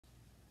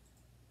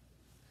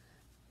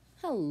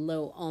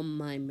Hello, all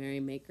my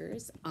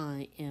merrymakers.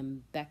 I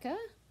am Becca,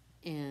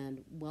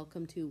 and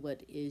welcome to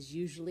what is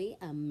usually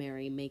a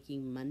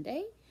Merrymaking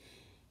Monday.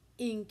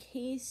 In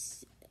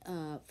case,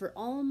 for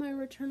all of my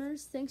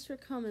returners, thanks for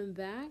coming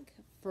back.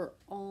 For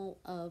all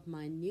of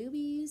my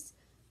newbies,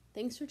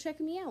 thanks for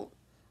checking me out.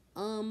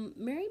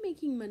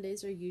 Merrymaking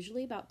Mondays are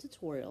usually about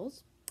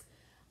tutorials,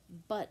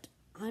 but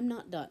I'm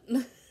not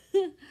done.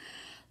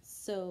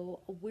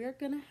 So, we're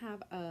gonna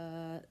have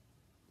a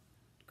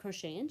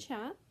crochet and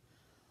chat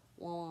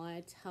while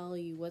I tell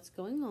you what's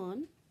going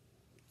on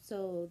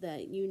so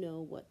that you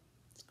know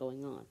what's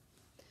going on.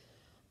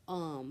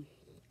 Um,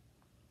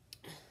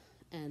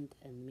 and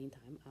in the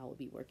meantime, I will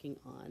be working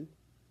on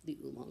the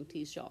Oolong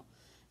tea shawl.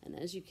 And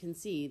as you can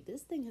see,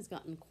 this thing has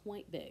gotten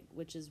quite big,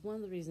 which is one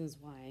of the reasons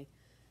why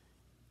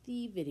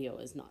the video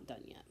is not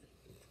done yet.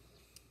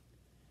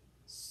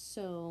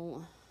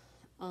 So,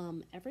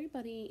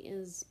 everybody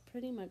is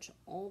pretty much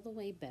all the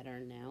way better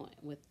now,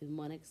 with the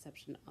one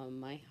exception of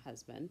my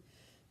husband,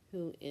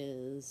 who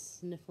is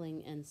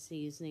sniffling and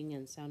sneezing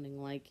and sounding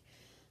like,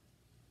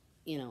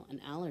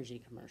 an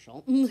allergy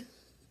commercial.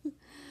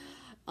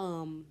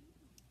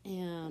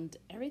 And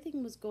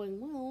everything was going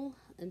well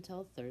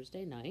until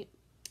Thursday night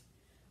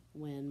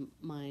when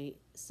my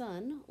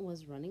son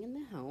was running in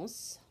the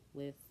house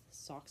with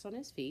socks on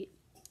his feet,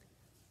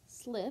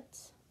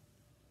 slipped,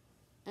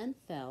 and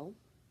fell,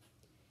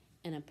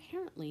 and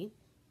apparently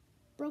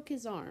broke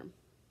his arm.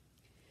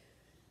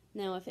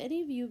 Now, if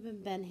any of you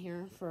have been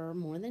here for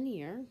more than a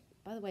year,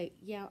 by the way,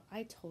 yeah,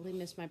 I totally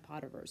missed my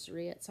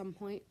podiversary at some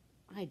point.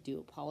 I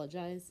do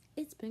apologize.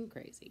 It's been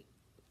crazy.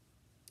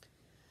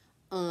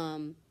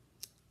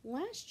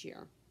 Last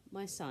year,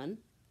 my son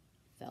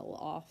fell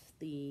off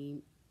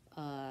the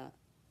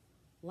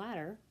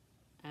ladder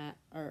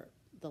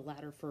the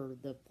ladder for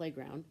the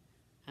playground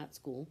at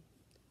school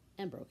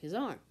and broke his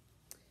arm.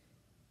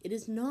 It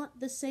is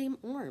not the same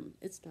arm.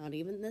 It's not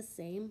even the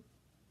same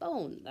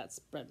bone that's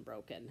been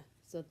broken.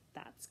 So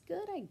that's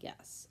good, I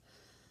guess.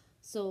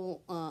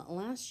 So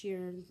last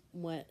year,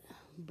 what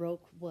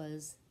broke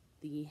was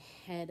the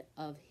head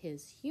of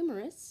his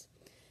humerus,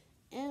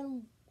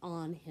 and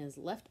on his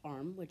left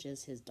arm, which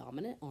is his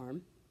dominant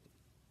arm.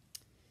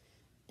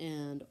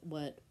 And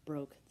what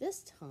broke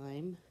this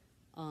time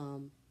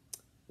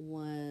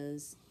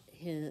was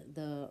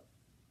the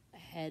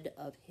head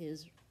of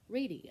his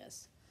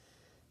radius.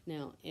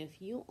 Now,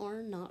 if you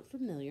are not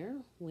familiar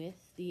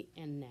with the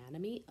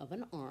anatomy of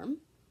an arm,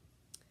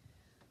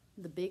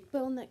 the big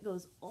bone that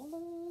goes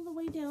all the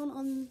way down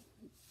on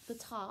the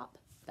top,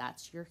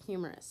 that's your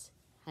humerus,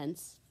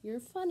 hence your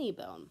funny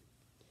bone.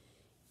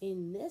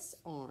 In this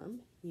arm,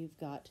 you've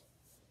got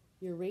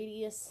your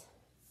radius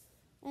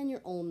and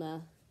your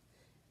ulna,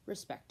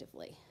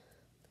 respectively.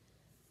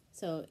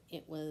 So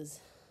it was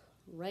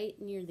right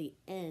near the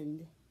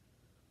end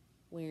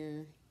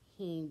where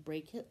he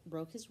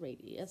broke his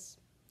radius.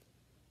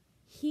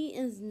 He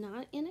is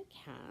not in a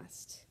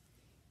cast.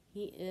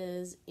 He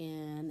is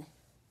in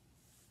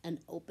an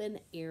open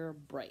air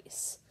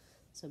brace.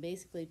 So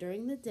basically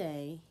during the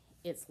day,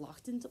 it's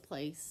locked into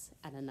place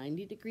at a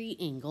 90-degree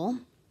angle.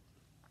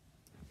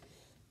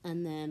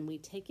 And then we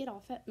take it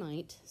off at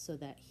night so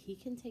that he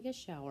can take a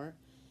shower,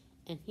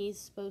 and he's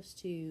supposed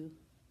to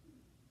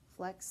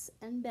flex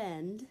and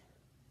bend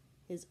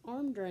his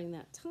arm during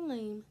that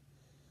time,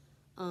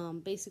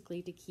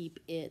 basically to keep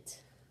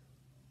it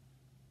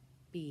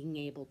being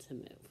able to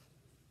move.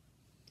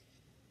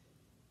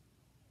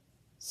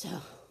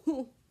 So,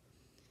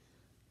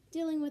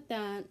 dealing with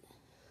that,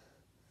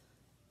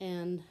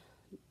 and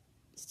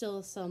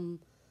still some,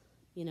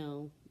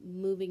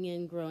 moving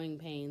in growing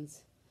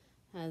pains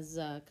has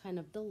kind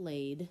of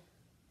delayed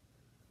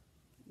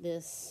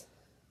this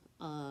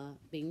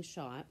being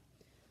shot.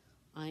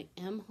 I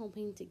am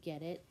hoping to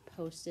get it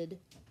posted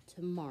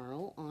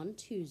tomorrow on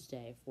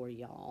Tuesday for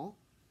y'all.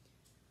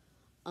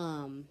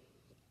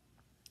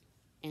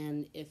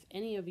 And if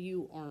any of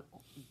you aren't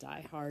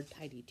diehard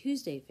Tidy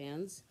Tuesday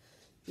fans,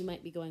 you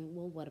might be going,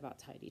 well, what about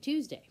Tidy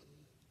Tuesday?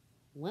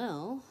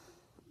 Well,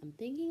 I'm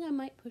thinking I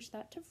might push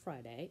that to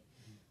Friday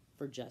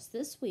for just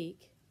this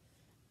week.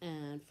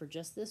 And for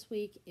just this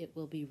week, it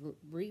will be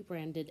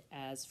rebranded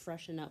as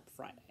Freshen Up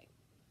Friday.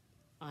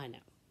 I know.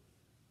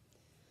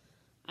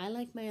 I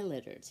like my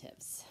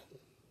alliteratives.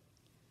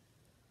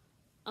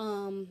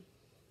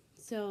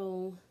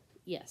 So,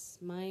 yes,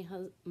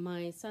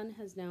 my son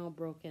has now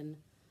broken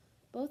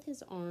both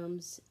his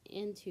arms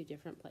in two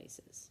different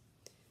places.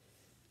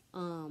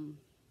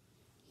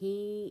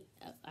 I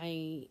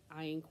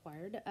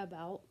inquired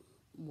about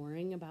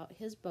worrying about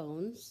his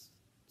bones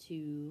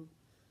to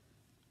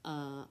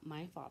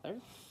my father,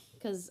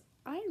 because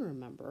I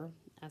remember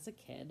as a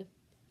kid,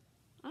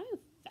 I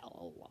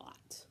fell a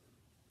lot,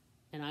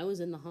 and I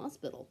was in the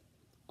hospital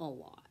a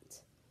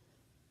lot,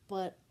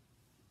 but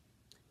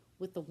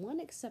with the one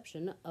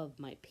exception of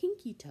my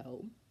pinky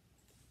toe,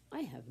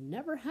 I have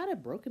never had a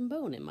broken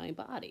bone in my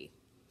body.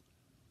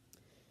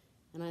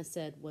 And I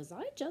said, was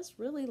I just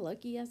really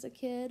lucky as a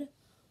kid,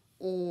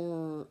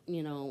 or,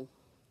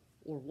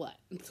 or what?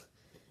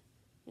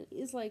 And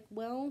he's like,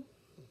 well,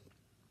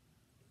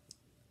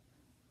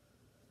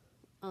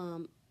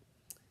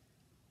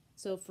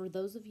 so for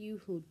those of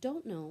you who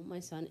don't know, my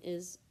son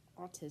is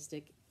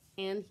autistic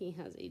and he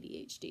has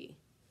ADHD.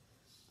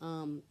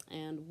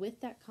 And with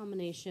that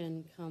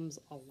combination comes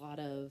a lot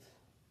of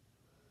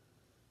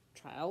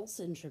trials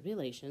and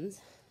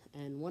tribulations,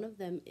 and one of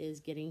them is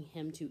getting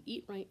him to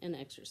eat right and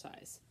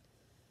exercise.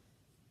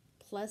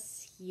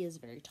 Plus, he is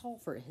very tall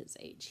for his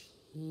age.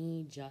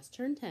 He just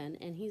turned 10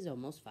 and he's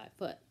almost 5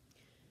 foot.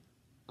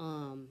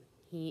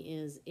 He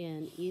is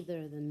in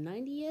either the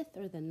 90th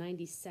or the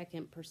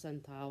 92nd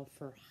percentile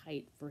for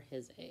height for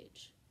his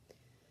age.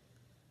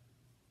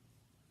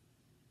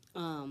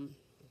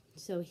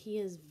 So he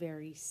is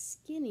very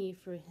skinny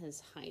for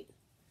his height,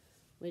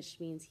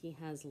 which means he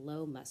has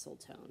low muscle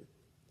tone.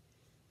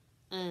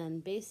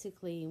 And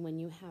basically, when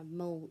you have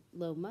low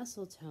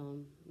muscle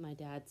tone, my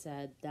dad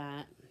said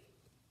that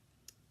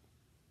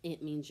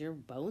it means your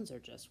bones are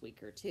just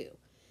weaker too.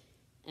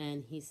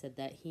 And he said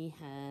that he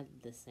had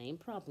the same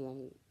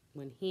problem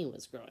when he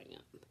was growing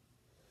up.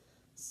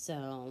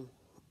 So,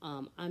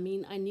 I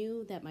mean, I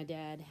knew that my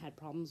dad had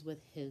problems with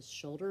his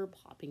shoulder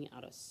popping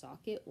out of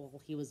socket while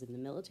he was in the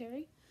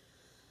military.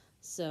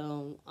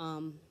 So,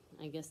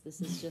 I guess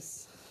this is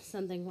just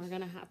something we're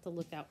going to have to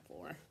look out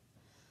for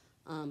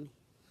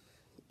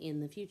in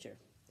the future.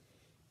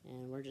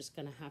 And we're just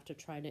going to have to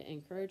try to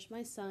encourage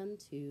my son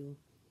to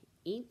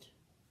eat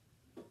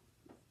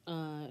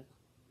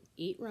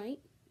right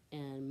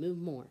and move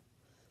more.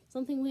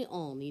 Something we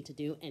all need to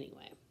do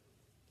anyway.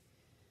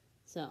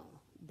 So,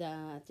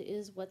 that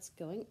is what's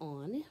going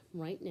on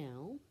right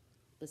now,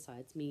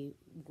 besides me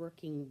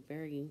working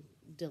very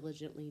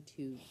diligently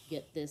to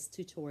get this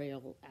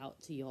tutorial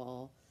out to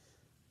y'all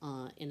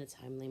in a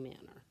timely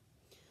manner.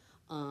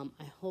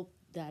 I hope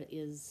that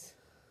is,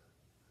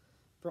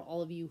 for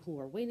all of you who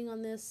are waiting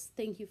on this,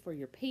 thank you for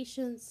your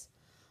patience.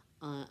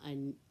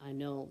 I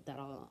know that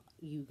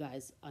you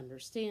guys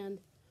understand.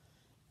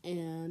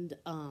 And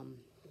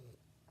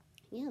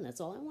yeah, that's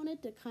all I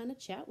wanted to kind of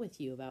chat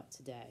with you about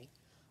today.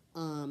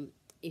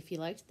 If you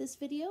liked this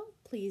video,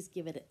 please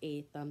give it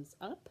a thumbs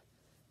up.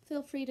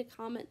 Feel free to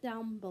comment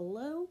down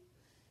below.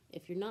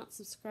 If you're not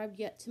subscribed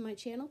yet to my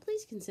channel,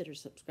 please consider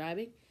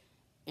subscribing.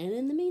 And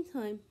in the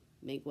meantime,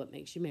 make what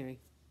makes you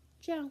merry.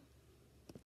 Ciao.